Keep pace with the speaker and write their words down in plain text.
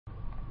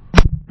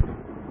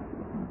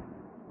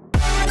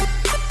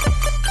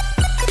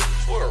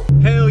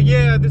Hell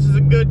yeah, this is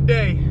a good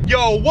day.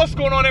 Yo, what's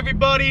going on,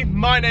 everybody?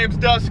 My name's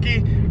Dusky.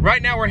 Right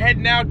now we're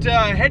heading out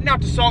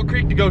to Salt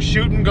Creek to go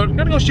shooting.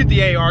 Gonna go shoot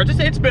the AR.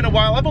 It's been a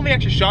while. I've only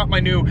actually shot my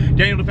new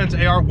Daniel Defense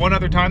AR one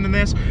other time than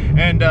this,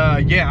 and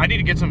yeah, I need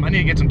to get some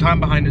time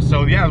behind it.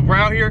 So yeah, we're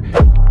out here.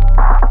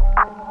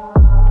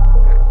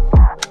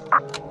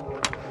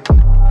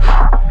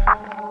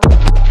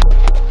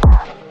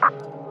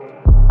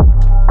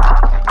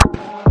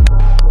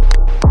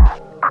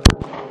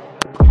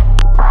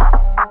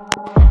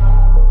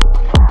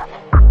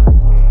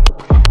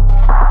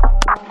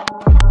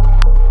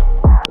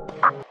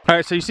 All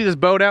right, so you see this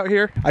boat out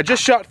here? I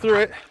just shot through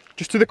it,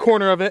 just through the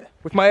corner of it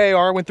with my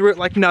AR, went through it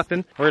like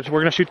nothing. We're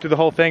gonna shoot through the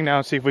whole thing now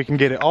and see if we can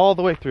get it all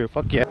the way through.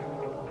 Fuck yeah. All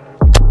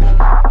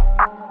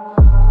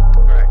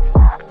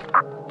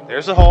right,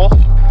 there's the hole.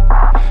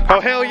 Oh,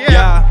 hell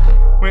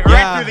yeah. Went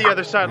right through the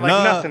other side like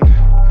nothing.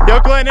 Yo,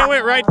 Glenn, it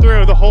went right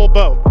through the whole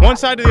boat. One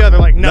side to the other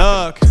like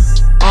nothing.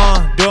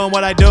 Doing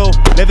what I do,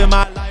 living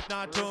my life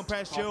not to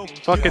impress you.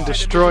 Fucking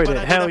destroyed it,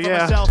 hell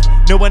yeah.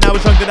 Knew when I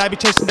was young that I'd be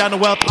chasing down the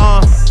wealth,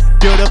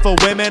 Beautiful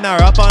women are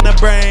up on the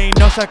brain.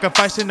 No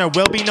sacrificing, there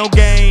will be no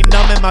gain.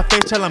 Numb in my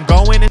face till I'm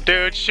going.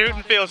 Dude,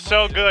 shooting feels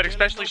so good,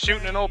 especially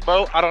shooting an old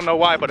boat. I don't know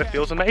why, but it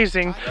feels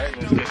amazing. Right,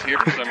 it's just here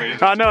for some reason.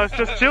 I know, it's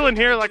just chilling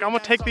here. Like, I'm gonna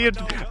take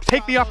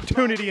the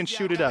opportunity and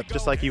shoot it up,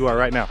 just like you are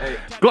right now. Hey,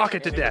 Glock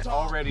it to death. It's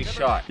already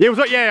shot. It was,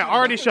 yeah,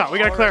 already shot. We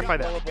gotta clarify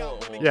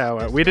that. Yeah,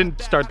 well, we didn't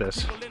start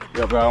this.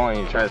 Yo, bro, I want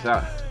you to try this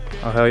out.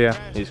 Oh, hell yeah.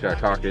 You just gotta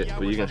cock it,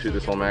 but you can shoot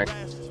this whole mag.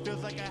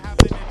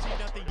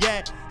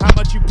 Yeah, how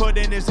much you put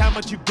in is how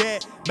much you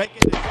get.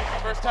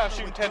 First time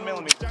shooting 10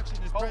 millimeters.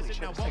 Holy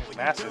shit, this thing's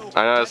massive.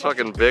 I know, it's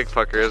fucking big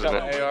fucker, isn't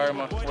Got it? my AR,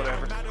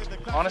 whatever.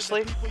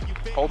 Honestly,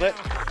 hold it.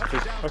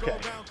 Okay,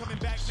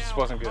 this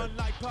wasn't good.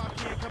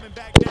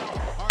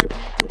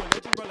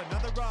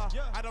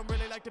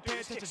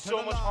 It's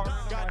so much harder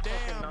than my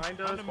fucking 9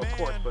 does, of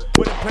course, but.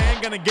 With a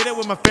plan, gonna get it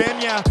with my fam,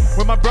 yeah.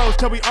 With my bros,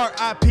 till we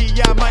RIP,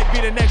 yeah. I might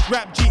be the next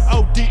rap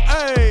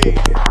GODA.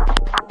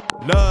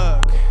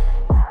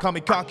 Look, call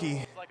me cocky.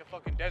 It's like a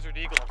fucking Desert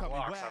Eagle of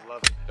blocks. I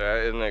love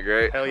it. Isn't that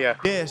great? Hell yeah.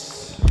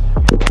 This,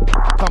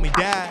 call me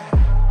dad.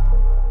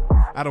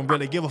 I don't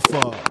really give a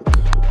fuck.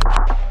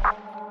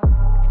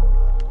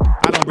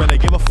 I don't really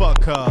give a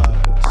fuck, cause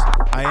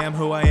I am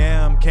who I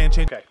am, can't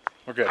change. Okay,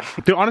 we're good.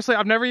 Dude, honestly,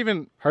 I've never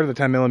even heard of the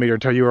 10 millimeter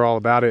until you were all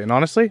about it, and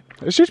honestly,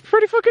 it's just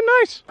pretty fucking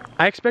nice.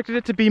 I expected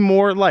it to be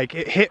more like,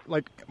 it hit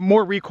like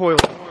more recoil,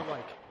 more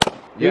like,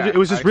 Yeah, it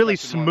was just really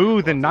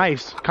smooth and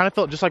nice. Kind of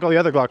felt just like all the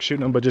other Glocks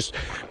shooting them, but just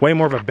way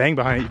more of a bang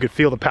behind it. You could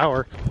feel the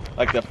power.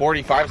 Like the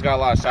 45's got a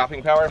lot of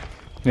stopping power.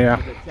 Yeah.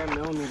 The 10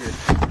 millimeter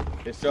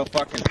is so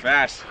fucking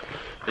fast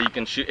that you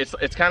can shoot.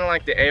 It's kind of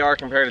like the AR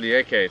compared to the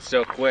AK. It's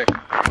so quick.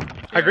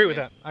 I agree with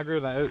that. I agree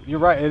with that. You're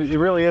right. It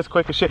really is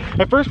quick as shit.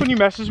 At first, when you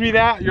messaged me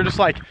that, you're just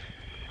like,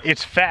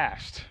 it's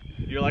fast.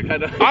 You're like,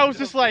 I was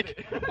just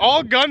like,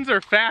 all guns are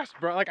fast,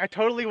 bro. Like, I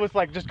totally was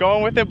like just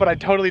going with it, but I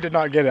totally did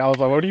not get it. I was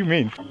like, what do you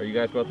mean? Are you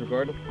guys both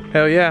recording?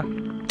 Hell yeah.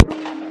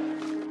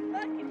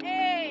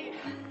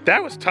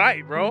 That was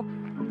tight, bro.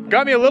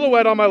 Got me a little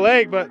wet on my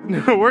leg, but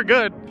we're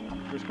good.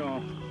 Just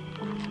gonna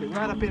get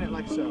right up in it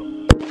like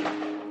so.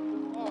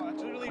 Oh, I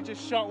literally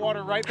just shot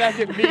water right back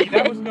at me.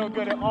 That was no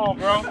good at all,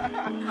 bro.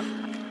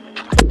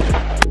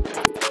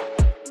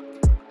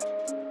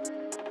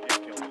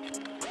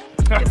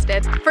 It's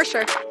dead, for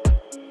sure.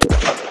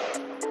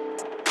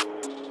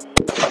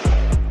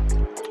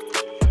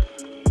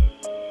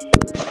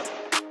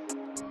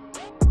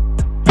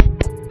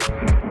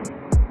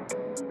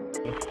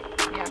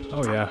 Yeah.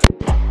 Oh yeah.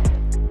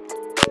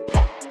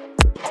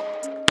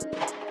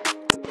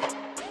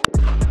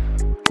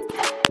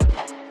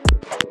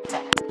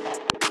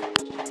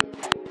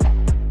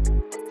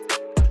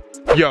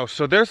 Yo,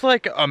 so there's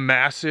like a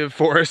massive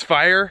forest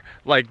fire,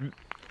 like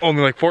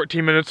only like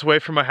 14 minutes away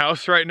from my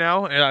house right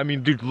now. And I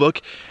mean, dude,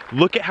 look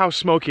at how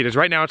smoky it is.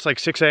 Right now it's like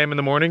 6 a.m. in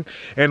the morning,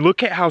 and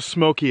look at how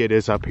smoky it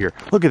is up here.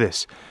 Look at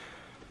this.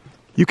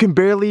 You can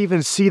barely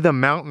even see the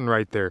mountain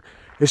right there.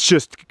 It's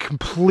just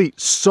complete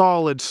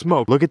solid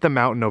smoke. Look at the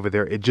mountain over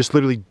there. It just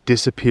literally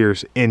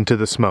disappears into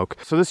the smoke.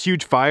 So this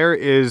huge fire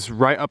is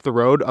right up the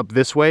road, up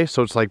this way.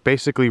 So it's like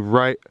basically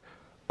right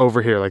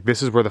over here. Like,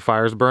 this is where the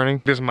fire's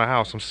burning. This is my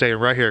house. I'm staying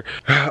right here.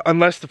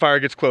 Unless the fire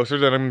gets closer,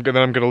 then I'm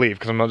gonna leave,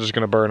 because I'm not just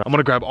gonna burn. I'm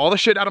gonna grab all the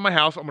shit out of my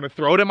house. I'm gonna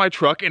throw it in my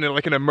truck in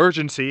like an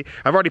emergency.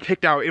 I've already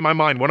picked out in my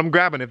mind what I'm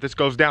grabbing if this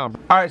goes down.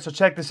 All right, so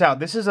check this out.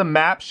 This is a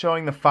map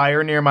showing the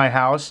fire near my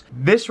house.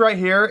 This right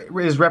here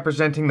is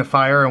representing the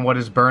fire and what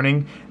is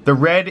burning. The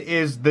red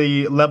is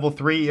the level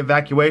 3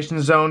 evacuation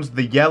zones.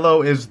 The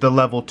yellow is the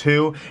level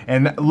 2.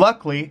 And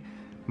luckily,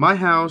 my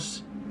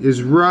house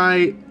is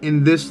right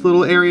in this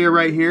little area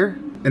right here.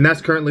 And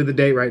that's currently the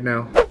date right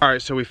now. All right,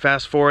 so we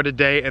fast forward a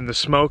day and the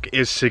smoke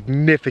is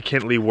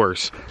significantly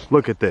worse.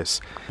 Look at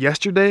this.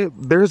 Yesterday,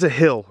 there's a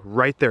hill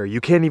right there.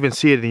 You can't even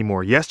see it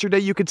anymore. Yesterday,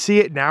 you could see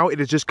it. Now it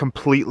is just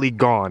completely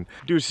gone.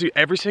 Dude, see,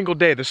 every single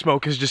day, the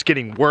smoke is just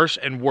getting worse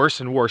and worse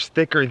and worse,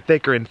 thicker and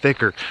thicker and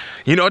thicker.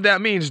 You know what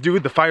that means,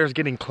 dude? The fire's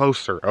getting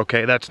closer,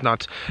 okay? That's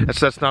not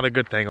a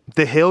good thing.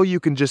 The hill, you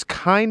can just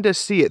kind of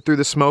see it through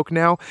the smoke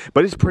now,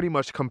 but it's pretty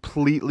much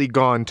completely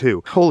gone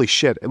too. Holy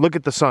shit, look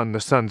at the sun.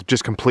 The sun's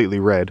just completely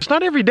red. It's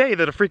not every day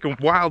that a freaking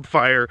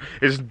wildfire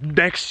is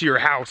next to your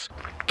house.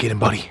 Get him,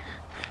 buddy.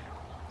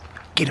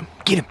 Get him,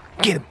 get him,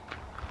 get him.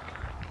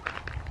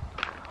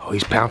 Oh,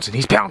 he's pouncing,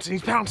 he's pouncing,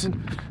 he's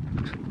pouncing.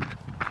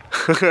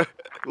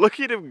 Look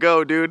at him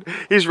go, dude.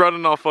 He's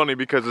running all funny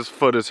because his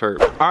foot is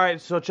hurt. All right,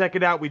 so check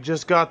it out. We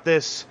just got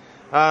this.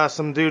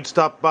 Some dude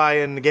stopped by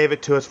and gave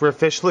it to us. We're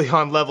officially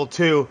on level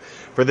 2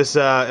 for this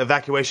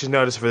evacuation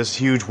notice for this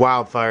huge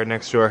wildfire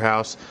next to our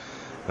house.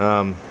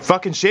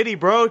 Fucking shitty,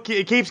 bro.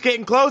 It keeps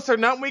getting closer.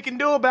 Nothing we can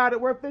do about it.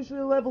 We're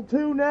officially level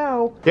 2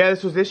 now. Yeah,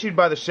 this was issued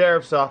by the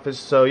sheriff's office,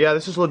 so yeah,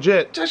 this is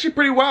legit. It's actually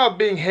pretty wild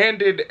being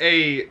handed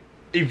a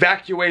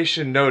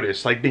evacuation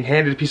notice, like being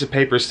handed a piece of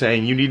paper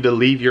saying you need to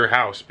leave your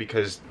house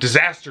because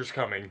disaster's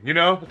coming, you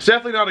know? It's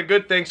definitely not a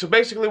good thing. So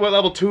basically what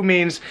level 2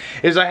 means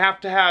is I have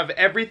to have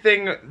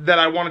everything that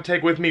I want to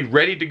take with me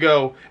ready to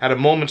go at a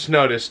moment's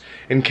notice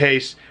in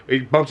case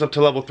it bumps up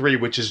to level 3,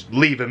 which is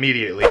leave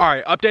immediately. All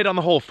right, update on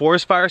the whole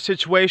forest fire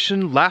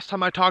situation. Last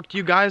time I talked to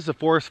you guys, the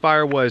forest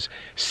fire was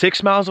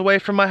 6 miles away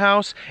from my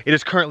house. It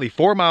is currently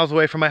 4 miles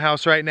away from my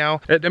house right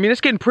now. I mean,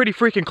 it's getting pretty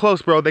freaking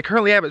close, bro. They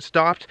currently have it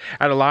stopped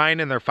at a line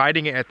and they're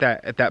fighting it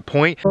at that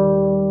point.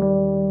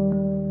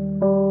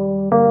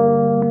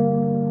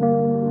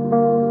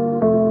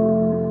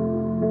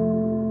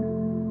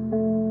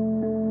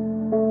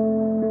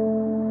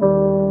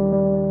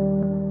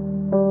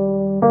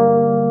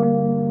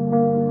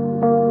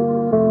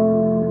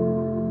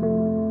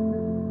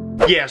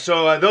 Yeah,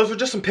 so those are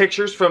just some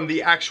pictures from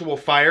the actual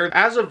fire.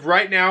 As of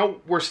right now,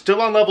 we're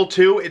still on level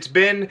 2. It's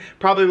been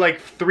probably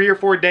like 3 or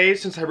 4 days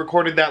since I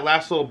recorded that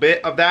last little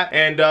bit of that.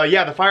 And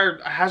yeah, the fire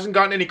hasn't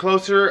gotten any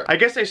closer. I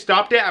guess they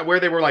stopped it at where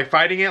they were like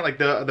fighting it, like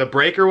the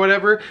break or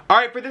whatever. All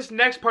right, for this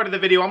next part of the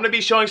video, I'm gonna be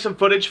showing some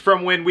footage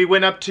from when we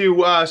went up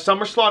to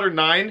Summer Slaughter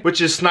 9,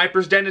 which is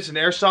Sniper's Den. It's an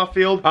airsoft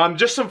field.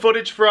 Just some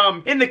footage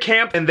from in the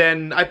camp. And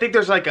then I think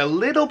there's like a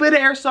little bit of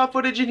airsoft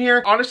footage in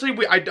here. Honestly,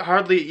 I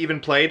hardly even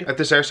played at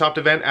this airsoft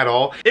event at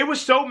all. It was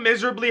so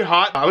miserably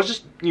hot. I was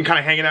just kind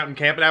of hanging out in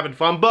camp and having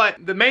fun,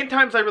 but the main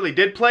times I really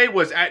did play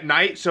was at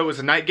night, so it was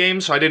a night game,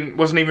 so I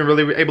wasn't even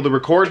really able to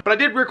record. But I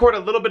did record a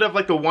little bit of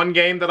like the one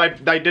game that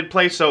I did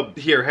play, so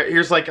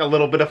here's like a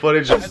little bit of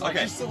footage.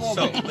 Okay, so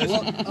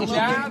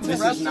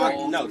this is not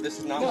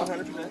 100%.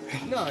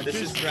 No,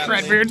 this is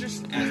Redbeard.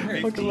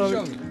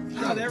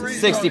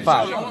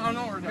 65.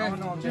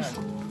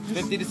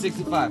 50 to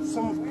 65.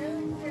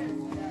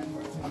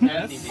 Okay,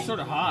 that's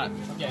sort of hot.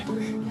 Okay.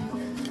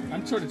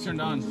 I'm sort of turned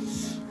on.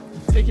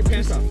 Take your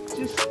pants off.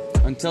 Just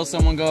until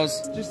someone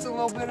goes. Just a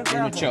little bit of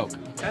in a choke.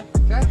 Okay.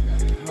 Okay.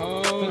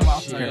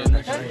 Oh shit.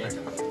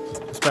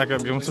 Let's back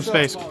up. Give him some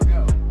space. He's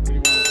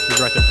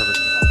right there, perfect.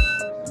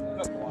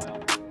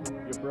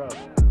 Your bro.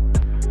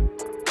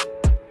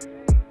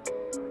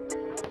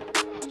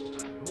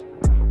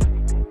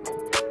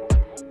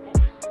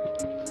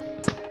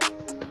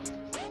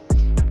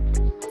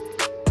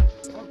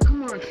 Oh,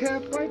 come on,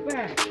 Cap, right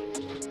back.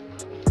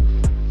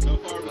 So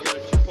far we got a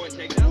 2-point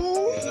takedown.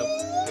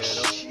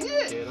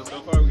 Shit! So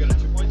far we got a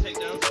 2-point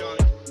takedown,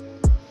 Johnny.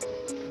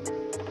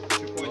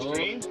 2-point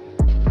screen.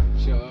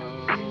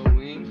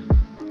 Showing.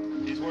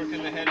 He's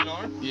working the head and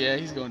arm. Yeah,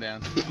 he's going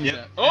down.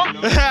 Yeah. Oh!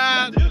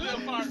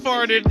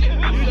 Farted.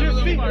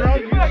 It's been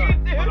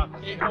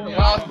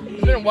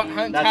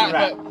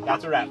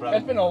That's a wrap, brother.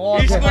 It's been a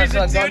long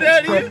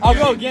time. I'll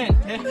go again.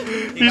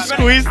 He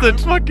squeezed the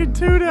fucking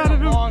tune out of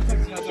him.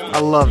 I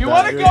love that. You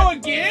want to go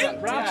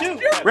again? Round 2.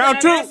 Round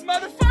 2.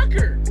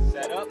 Motherfucker.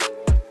 Set up.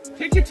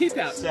 Take your teeth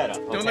out. Set up.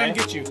 Okay? Don't let him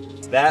get you.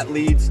 That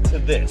leads to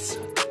this.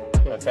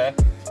 Okay.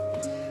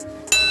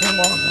 Come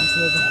on,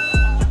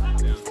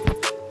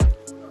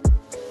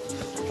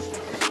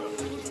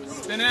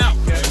 spin out.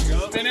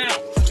 Spin out.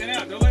 Spin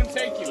out. Don't let him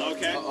take you.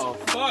 Okay.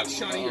 Fuck,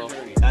 Shawnee, you're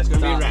dirty. That's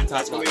gonna be a wrap.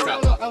 That's gonna be a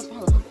wrap.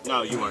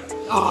 No, you weren't.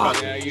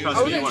 Trust me.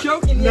 Trust me, you weren't.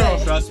 Joking. No.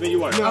 Trust me, you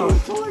weren't. No.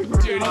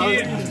 Dude, he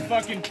is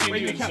fucking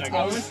kidding.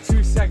 I was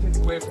 2 seconds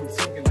away from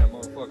sinking that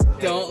motherfucker.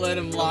 Don't let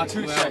him lock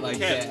you out like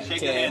that.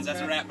 Shake your hands.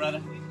 That's a wrap,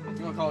 brother.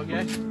 You wanna call it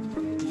gay?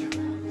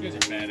 You guys are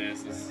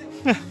badasses.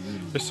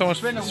 There's so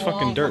much. This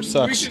fucking dirt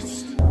sucks.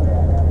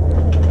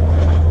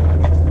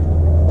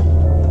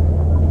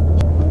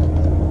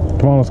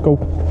 Come on, let's go.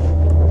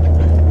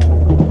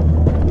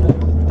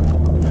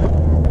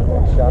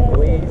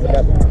 Please,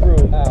 got the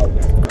crew out.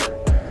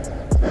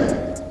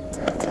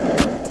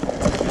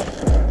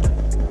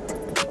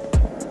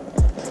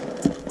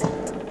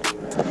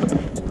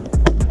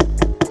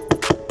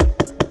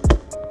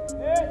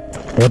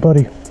 Yeah,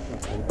 buddy.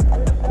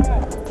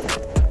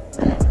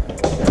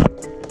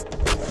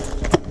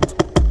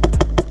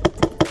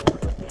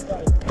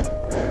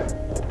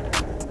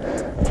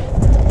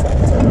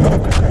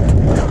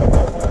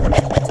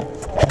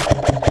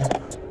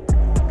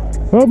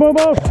 Boom, boom,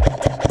 boom.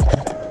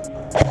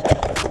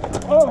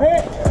 Oh,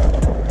 hit!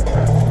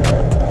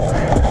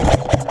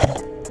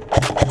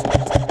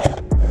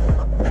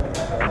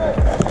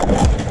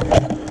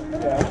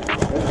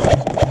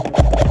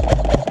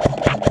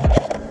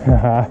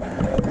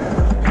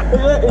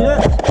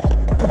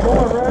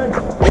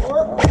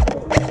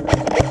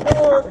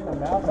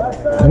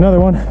 Another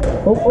one.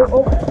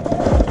 Oh.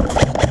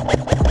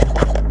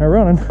 They're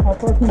running.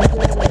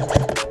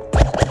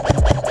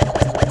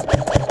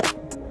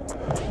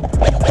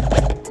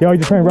 Yo, you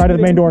just ran right at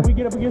the main door. Can we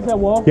get up against that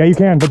wall? Yeah, you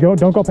can, but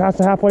don't go past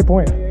the halfway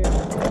point.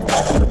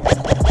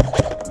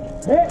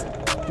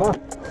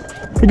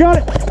 You got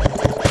it.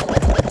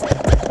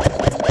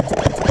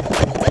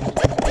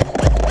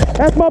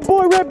 That's my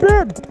boy,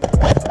 Redbeard.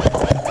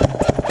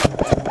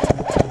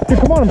 Dude,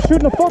 come on, I'm shooting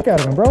the fuck out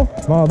of him, bro.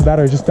 My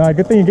battery just died.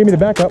 Good thing you gave me the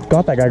backup.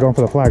 Got that guy going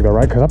for the flag though,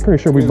 right? Because I'm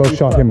pretty sure we both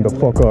shot him the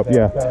fuck up,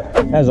 yeah.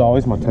 As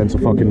always, my tent's a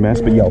fucking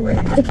mess, but yo.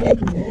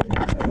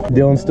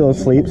 Dylan's still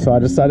asleep, so I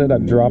decided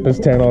I'd drop his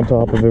tent on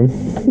top of him.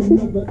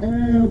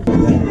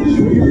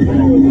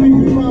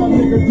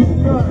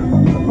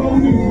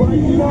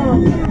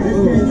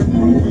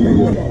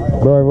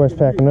 Bro, everybody's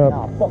packing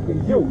up.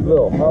 Fucking you,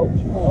 little hoe.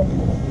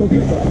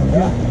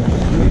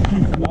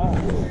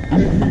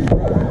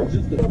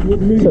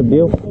 What's up,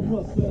 Deal?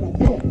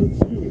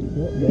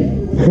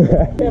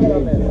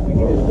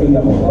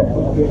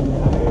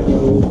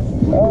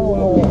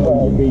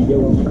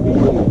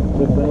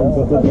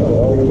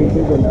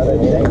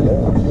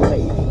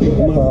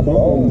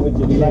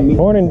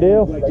 Morning,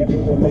 Deal.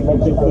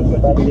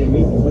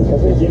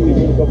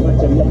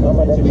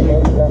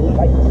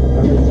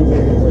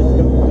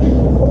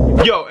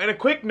 Yo, and a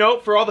quick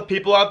note for all the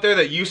people out there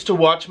that used to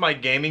watch my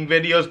gaming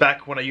videos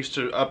back when I used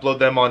to upload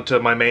them onto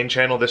my main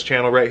channel, this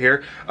channel right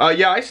here.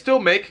 Yeah, I still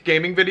make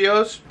gaming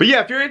videos. But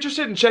yeah, if you're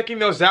interested in checking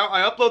those out,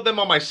 I upload them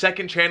on my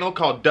second channel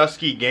called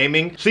Dusky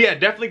Gaming. So yeah,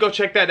 definitely go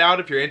check that out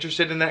if you're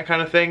interested in that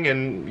kind of thing.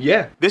 And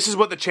yeah, this is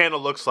what the channel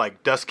looks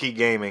like, Dusky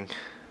Gaming.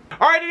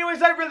 Alright,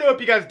 anyways, I really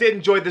hope you guys did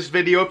enjoy this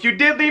video. If you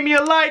did, leave me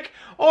a like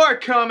or a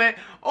comment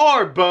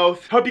or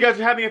both. Hope you guys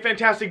are having a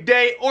fantastic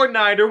day or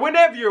night or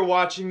whenever you're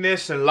watching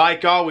this. And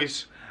like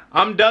always,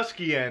 I'm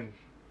Dusky and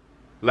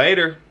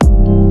later.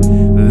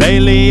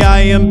 Lately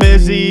I am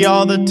busy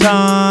all the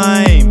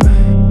time.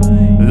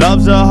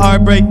 Love's a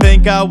heartbreak,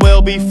 think I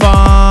will be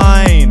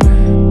fine.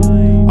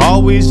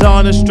 Always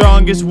on the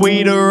strongest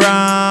weed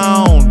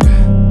around.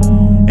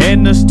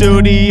 In the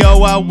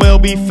studio I will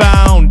be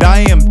found.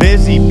 I am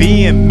busy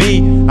being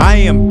me, I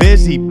am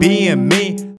busy being me.